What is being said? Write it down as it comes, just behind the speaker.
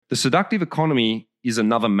The seductive economy is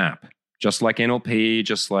another map, just like NLP,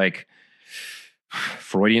 just like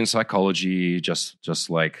Freudian psychology, just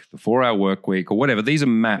like the 4-hour work week or whatever. These are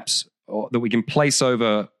maps that we can place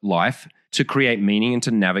over life to create meaning and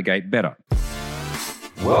to navigate better.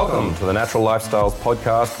 Welcome to the Natural Lifestyles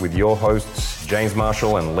Podcast with your hosts, James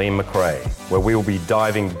Marshall and Liam McRae, where we will be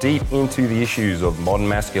diving deep into the issues of modern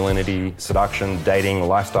masculinity, seduction, dating,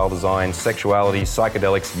 lifestyle design, sexuality,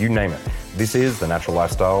 psychedelics, you name it. This is the Natural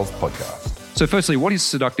Lifestyles Podcast. So firstly, what is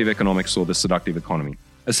seductive economics or the seductive economy?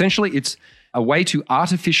 Essentially, it's a way to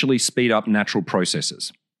artificially speed up natural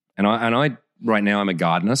processes. And I right now, I'm a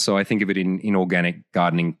gardener, so I think of it in organic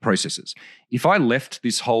gardening processes. If I left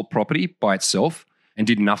this whole property by itself and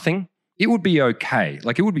did nothing, it would be okay.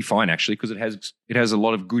 Like it would be fine actually, because it has a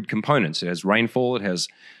lot of good components. It has rainfall, it has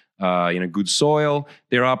good soil.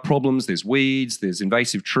 There are problems. There's weeds. There's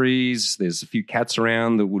invasive trees. There's a few cats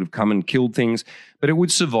around that would have come and killed things, but it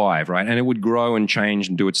would survive, right? And it would grow and change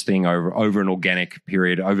and do its thing over an organic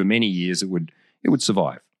period. Over many years, it would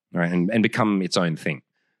survive, right, and become its own thing.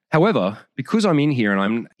 However, because I'm in here and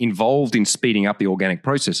I'm involved in speeding up the organic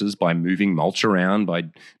processes by moving mulch around, by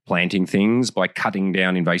planting things, by cutting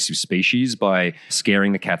down invasive species, by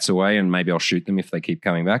scaring the cats away, and maybe I'll shoot them if they keep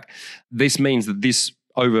coming back. This means that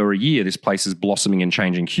over a year, this place is blossoming and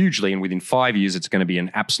changing hugely, and within 5 years, it's going to be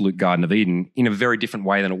an absolute Garden of Eden in a very different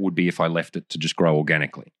way than it would be if I left it to just grow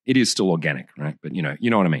organically. It is still organic, right? But you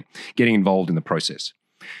know what I mean. Getting involved in the process.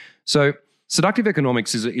 So seductive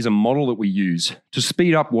economics is a model that we use to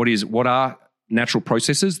speed up what are natural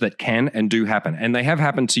processes that can and do happen. And they have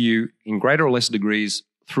happened to you in greater or lesser degrees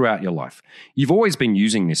throughout your life. You've always been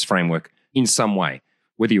using this framework in some way.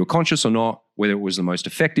 Whether you were conscious or not, whether it was the most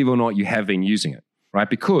effective or not, you have been using it, right?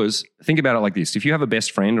 Because think about it like this. If you have a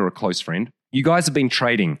best friend or a close friend, you guys have been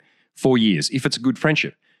trading for years. If it's a good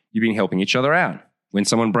friendship, you've been helping each other out. When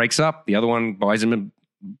someone breaks up, the other one buys him a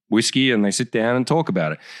whiskey and they sit down and talk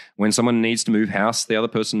about it. When someone needs to move house, the other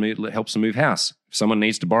person helps them move house. If someone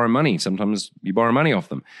needs to borrow money, sometimes you borrow money off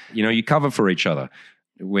them. You cover for each other.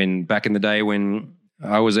 When back in the day when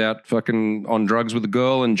I was out fucking on drugs with a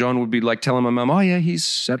girl and John would be like telling my mum, oh yeah,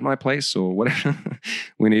 he's at my place or whatever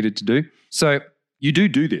we needed to do. So you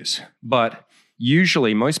do this, but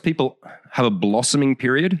usually most people have a blossoming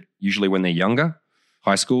period, usually when they're younger.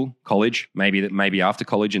 High school, college, maybe after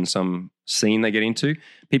college in some scene they get into.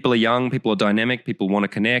 People are young, people are dynamic, people want to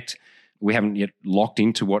connect. We haven't yet locked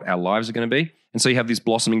into what our lives are going to be. And so you have this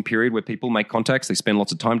blossoming period where people make contacts, they spend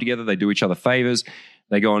lots of time together, they do each other favors,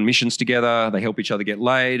 they go on missions together, they help each other get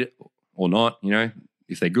laid or not,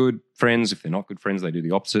 if they're good friends, if they're not good friends, they do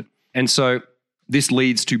the opposite. And so this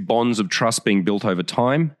leads to bonds of trust being built over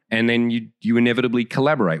time, and then you inevitably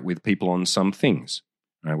collaborate with people on some things.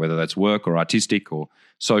 Right, whether that's work or artistic or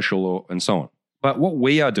social and so on. But what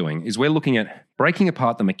we are doing is we're looking at breaking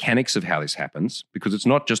apart the mechanics of how this happens, because it's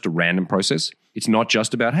not just a random process. It's not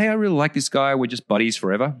just about, hey, I really like this guy, we're just buddies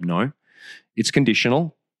forever. No, it's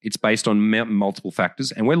conditional. It's based on multiple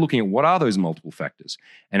factors. And we're looking at what are those multiple factors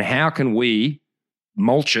and how can we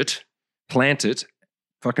mulch it, plant it,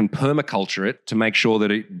 fucking permaculture it to make sure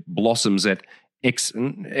that it blossoms at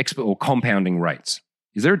or compounding rates.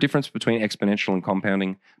 Is there a difference between exponential and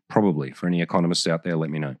compounding? Probably. For any economists out there, let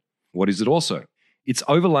me know. What is it also? It's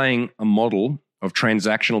overlaying a model of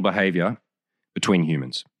transactional behavior between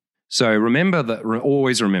humans. So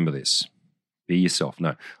always remember this. Be yourself.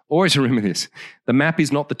 No, always remember this. The map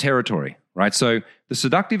is not the territory, right? So the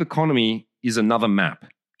seductive economy is another map,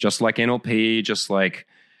 just like NLP, just like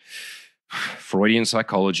Freudian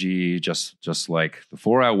psychology, just like the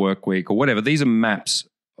 4-hour work week or whatever. These are maps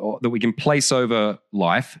that we can place over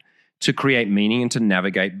life to create meaning and to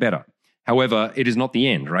navigate better. However, it is not the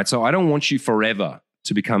end, right? So I don't want you forever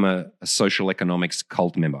to become a social economics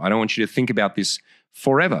cult member. I don't want you to think about this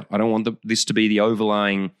forever. I don't want this to be the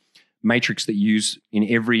overlying matrix that you use in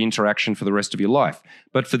every interaction for the rest of your life.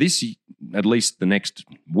 But for this, at least the next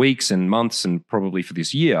weeks and months and probably for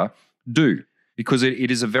this year, do. Because it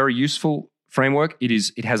is a very useful framework.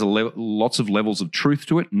 It has lots of levels of truth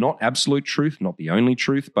to it, not absolute truth, not the only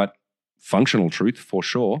truth, but functional truth for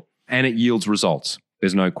sure. And it yields results.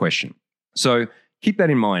 There's no question. So keep that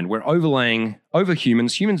in mind. We're overlaying over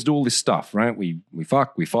humans. Humans do all this stuff, right? We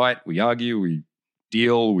fuck, we fight, we argue, we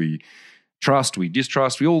deal, we trust, we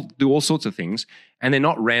distrust. We all do all sorts of things. And they're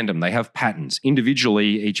not random. They have patterns.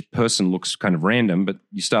 Individually, each person looks kind of random, but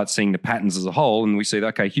you start seeing the patterns as a whole, and we see that,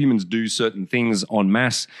 okay, humans do certain things en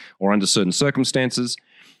masse or under certain circumstances,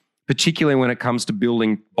 particularly when it comes to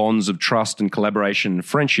building bonds of trust and collaboration and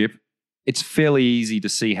friendship. It's fairly easy to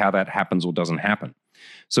see how that happens or doesn't happen.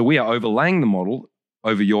 So we are overlaying the model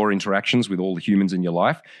over your interactions with all the humans in your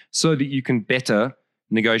life so that you can better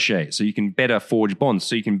negotiate, so you can better forge bonds,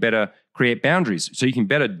 so you can better create boundaries, so you can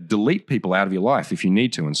better delete people out of your life if you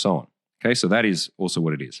need to, and so on. Okay, so that is also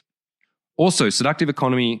what it is. Also, seductive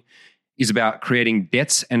economy is about creating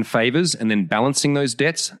debts and favors and then balancing those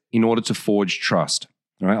debts in order to forge trust.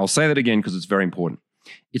 All right, I'll say that again because it's very important.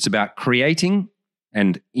 It's about creating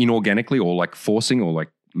and inorganically or like forcing or like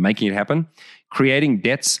making it happen, creating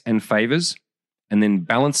debts and favors and then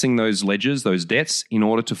balancing those ledgers, those debts in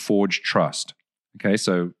order to forge trust. Okay,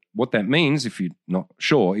 so what that means, if you're not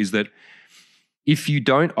sure, is that if you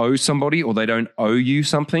don't owe somebody or they don't owe you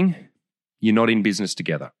something, you're not in business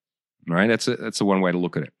together. Right? That's a one way to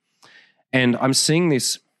look at it. And I'm seeing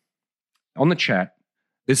this on the chat.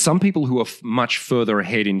 There's some people who are much further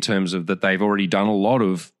ahead in terms of that they've already done a lot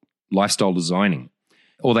of lifestyle designing,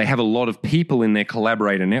 or they have a lot of people in their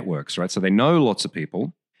collaborator networks, right? So they know lots of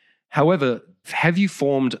people. However, have you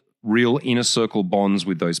formed real inner circle bonds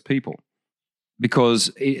with those people?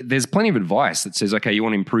 Because there's plenty of advice that says, okay, you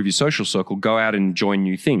want to improve your social circle, go out and join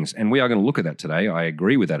new things. And we are going to look at that today. I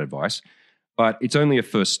agree with that advice. But it's only a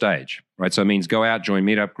first stage, right? So it means go out, join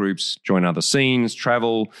meetup groups, join other scenes,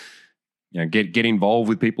 travel, get involved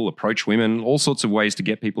with people, approach women, all sorts of ways to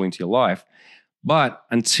get people into your life. But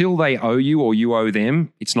until they owe you or you owe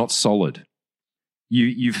them, it's not solid.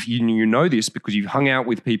 You know this because you've hung out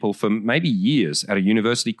with people for maybe years at a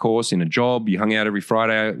university course, in a job. You hung out every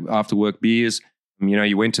Friday after work beers.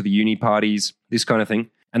 You went to the uni parties, this kind of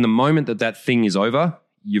thing. And the moment that thing is over,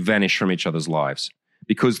 you vanish from each other's lives.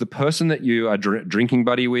 Because the person that you are drinking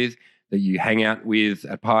buddy with, that you hang out with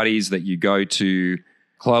at parties, that you go to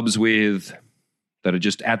clubs with, that are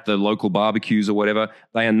just at the local barbecues or whatever,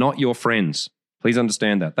 they are not your friends. Please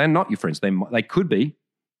understand that. They're not your friends. They could be.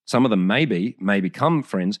 Some of them may become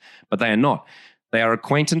friends, but they are not. They are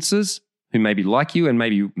acquaintances who maybe like you and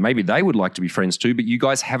maybe they would like to be friends too, but you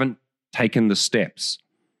guys haven't taken the steps.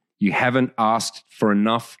 You haven't asked for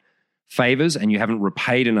enough favors and you haven't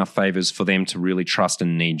repaid enough favors for them to really trust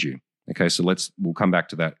and need you. Okay, so we'll come back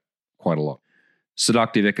to that quite a lot.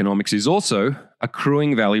 Seductive economics is also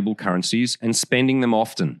accruing valuable currencies and spending them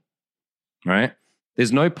often, right?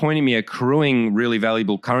 There's no point in me accruing really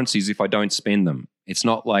valuable currencies if I don't spend them. It's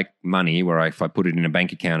not like money where if I put it in a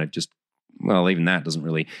bank account, it just, well, even that doesn't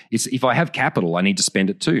really, it's if I have capital, I need to spend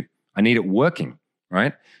it too. I need it working,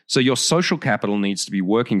 right? So your social capital needs to be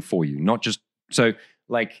working for you, not just, so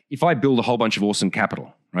like if I build a whole bunch of awesome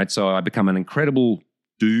capital, right? So I become an incredible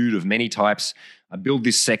dude of many types. I build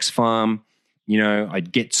this sex farm, I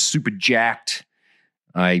get super jacked.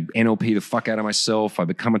 I NLP the fuck out of myself. I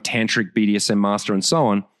become a tantric BDSM master and so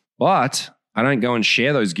on. But I don't go and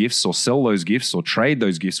share those gifts or sell those gifts or trade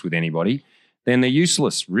those gifts with anybody. Then they're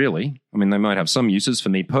useless, really. I mean, they might have some uses for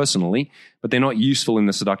me personally, but they're not useful in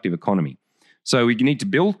the seductive economy. So we need to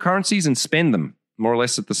build currencies and spend them more or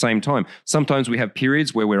less at the same time. Sometimes we have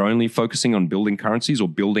periods where we're only focusing on building currencies or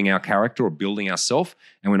building our character or building ourselves,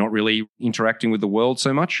 and we're not really interacting with the world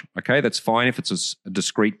so much. Okay, that's fine if it's a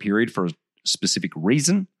discrete period for a specific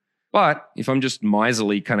reason. But if I'm just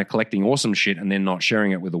miserly kind of collecting awesome shit and then not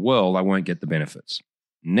sharing it with the world, I won't get the benefits.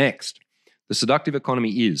 Next, the seductive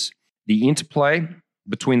economy is the interplay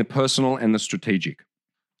between the personal and the strategic.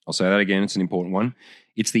 I'll say that again, it's an important one.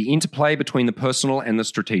 It's the interplay between the personal and the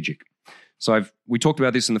strategic. So we talked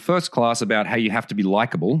about this in the first class about how you have to be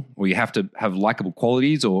likable, or you have to have likable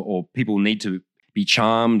qualities, or people need to be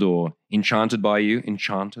charmed or enchanted by you in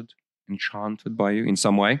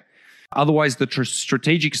some way. Otherwise, the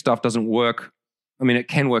strategic stuff doesn't work. I mean, it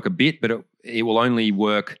can work a bit, but it will only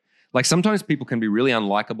work. Like sometimes people can be really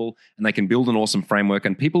unlikable and they can build an awesome framework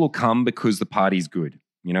and people will come because the party's good.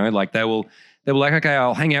 Like they will like, okay,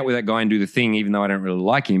 I'll hang out with that guy and do the thing even though I don't really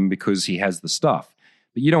like him because he has the stuff.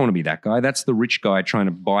 But you don't want to be that guy. That's the rich guy trying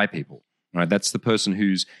to buy people, right? That's the person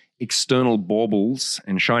whose external baubles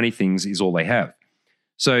and shiny things is all they have.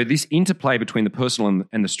 So this interplay between the personal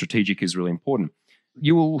and the strategic is really important.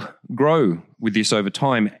 You will grow with this over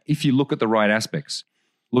time if you look at the right aspects,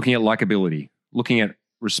 looking at likability, looking at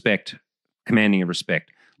respect, commanding of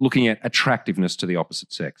respect, looking at attractiveness to the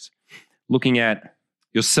opposite sex, looking at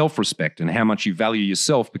your self-respect and how much you value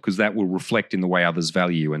yourself because that will reflect in the way others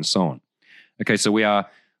value you and so on. Okay, so we are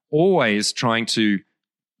always trying to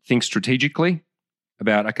think strategically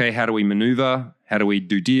about, okay, how do we maneuver? How do we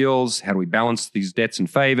do deals? How do we balance these debts and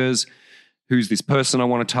favors? Who's this person I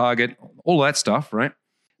want to target? All that stuff, right?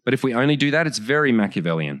 But if we only do that, it's very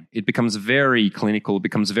Machiavellian. It becomes very clinical. It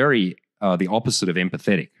becomes very the opposite of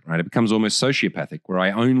empathetic, right? It becomes almost sociopathic, where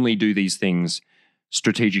I only do these things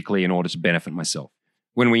strategically in order to benefit myself.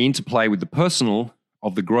 When we interplay with the personal,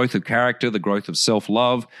 of the growth of character, the growth of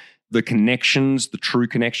self-love, the connections, the true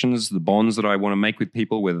connections, the bonds that I want to make with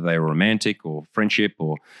people, whether they're romantic or friendship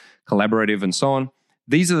or collaborative and so on.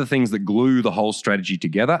 These are the things that glue the whole strategy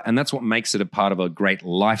together, and that's what makes it a part of a great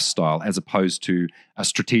lifestyle as opposed to a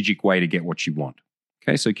strategic way to get what you want.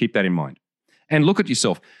 Okay, so keep that in mind. And look at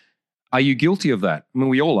yourself. Are you guilty of that? I mean,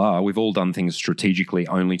 we all are. We've all done things strategically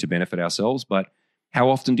only to benefit ourselves, but how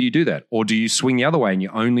often do you do that? Or do you swing the other way and you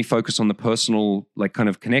only focus on the personal kind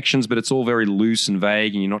of connections, but it's all very loose and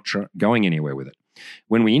vague and you're not going anywhere with it?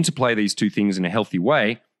 When we interplay these two things in a healthy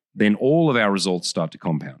way, then all of our results start to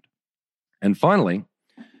compound. And finally,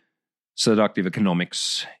 seductive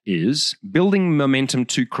economics is building momentum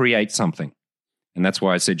to create something. And that's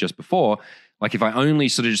why I said just before, if I only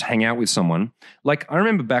sort of just hang out with someone, I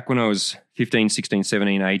remember back when I was 15, 16,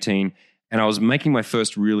 17, 18, and I was making my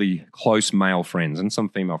first really close male friends and some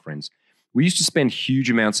female friends. We used to spend huge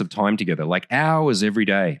amounts of time together, hours every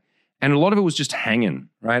day. And a lot of it was just hanging,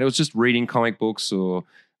 right? It was just reading comic books, or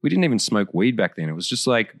we didn't even smoke weed back then. It was just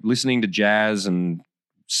listening to jazz and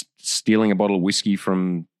stealing a bottle of whiskey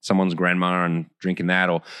from someone's grandma and drinking that,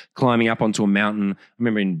 or climbing up onto a mountain. I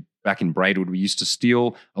remember back in Braidwood, we used to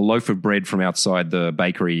steal a loaf of bread from outside the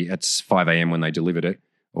bakery at 5 a.m. when they delivered it,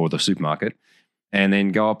 or the supermarket, and then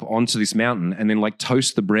go up onto this mountain and then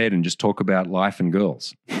toast the bread and just talk about life and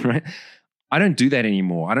girls, right? I don't do that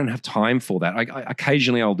anymore. I don't have time for that.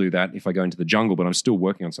 Occasionally I'll do that if I go into the jungle, but I'm still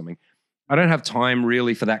working on something. I don't have time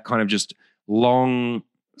really for that kind of just long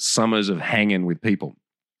summers of hanging with people.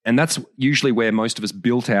 And that's usually where most of us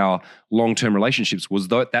built our long-term relationships,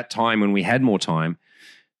 was at that time when we had more time,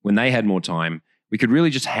 when they had more time, we could really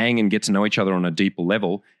just hang and get to know each other on a deeper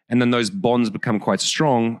level. And then those bonds become quite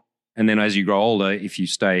strong. And then as you grow older, if you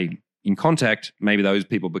stay in contact, maybe those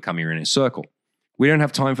people become your inner circle. We don't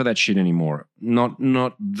have time for that shit anymore. Not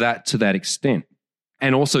that to that extent.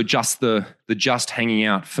 And also just the just hanging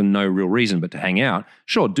out for no real reason, but to hang out.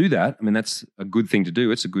 Sure, do that. I mean, that's a good thing to do.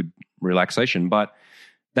 It's a good relaxation, but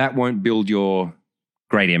that won't build your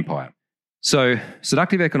great empire. So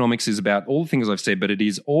seductive economics is about all the things I've said, but it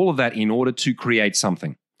is all of that in order to create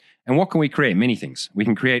something. And what can we create? Many things. We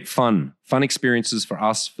can create fun experiences for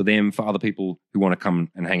us, for them, for other people who want to come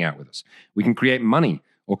and hang out with us. We can create money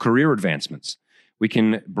or career advancements. We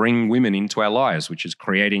can bring women into our lives, which is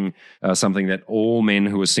creating something that all men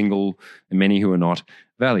who are single and many who are not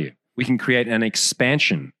value. We can create an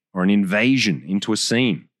expansion or an invasion into a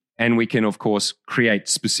scene. And we can, of course, create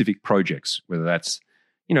specific projects, whether that's,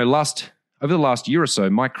 over the last year or so,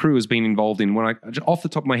 my crew has been involved in, off the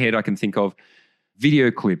top of my head, I can think of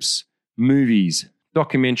video clips, movies,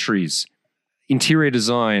 documentaries, interior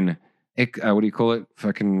design, what do you call it?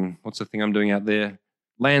 What's the thing I'm doing out there?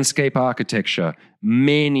 Landscape architecture,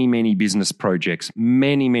 many, many business projects,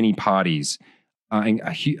 many, many parties,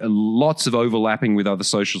 lots of overlapping with other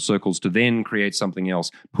social circles to then create something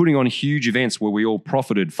else, putting on huge events where we all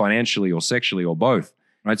profited financially or sexually or both,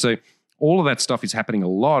 right? So all of that stuff is happening a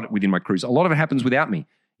lot within my crews. A lot of it happens without me.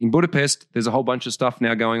 In Budapest, there's a whole bunch of stuff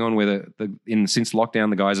now going on where since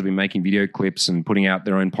lockdown, the guys have been making video clips and putting out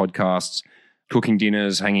their own podcasts, cooking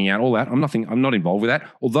dinners, hanging out, all that. I'm not involved with that,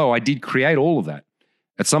 although I did create all of that.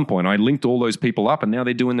 At some point, I linked all those people up, and now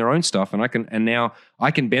they're doing their own stuff, and now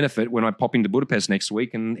I can benefit when I pop into Budapest next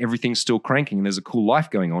week, and everything's still cranking, and there's a cool life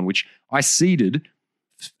going on, which I seeded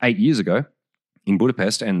 8 years ago in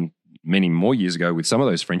Budapest, and many more years ago with some of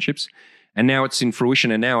those friendships, and now it's in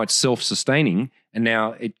fruition, and now it's self-sustaining, and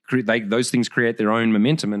now those things create their own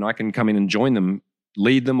momentum, and I can come in and join them,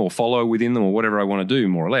 lead them, or follow within them, or whatever I want to do,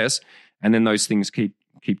 more or less, and then those things keep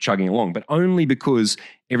chugging along, but only because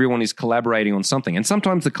everyone is collaborating on something. And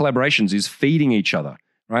sometimes the collaborations is feeding each other,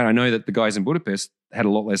 right? I know that the guys in Budapest had a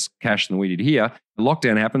lot less cash than we did here. The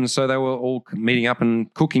lockdown happened, so they were all meeting up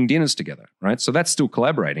and cooking dinners together, right? So that's still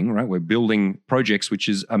collaborating, right? We're building projects, which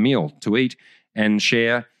is a meal to eat and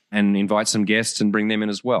share and invite some guests and bring them in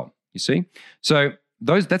as well, you see? So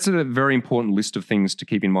that's a very important list of things to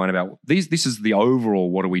keep in mind about these. This is the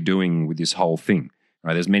overall, what are we doing with this whole thing?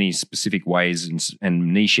 Right, there's many specific ways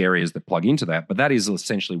and niche areas that plug into that, but that is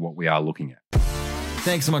essentially what we are looking at.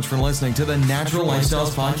 Thanks so much for listening to the Natural Lifestyles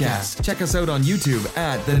Podcast. Check us out on YouTube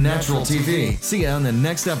at The Natural TV. See you on the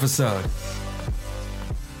next episode.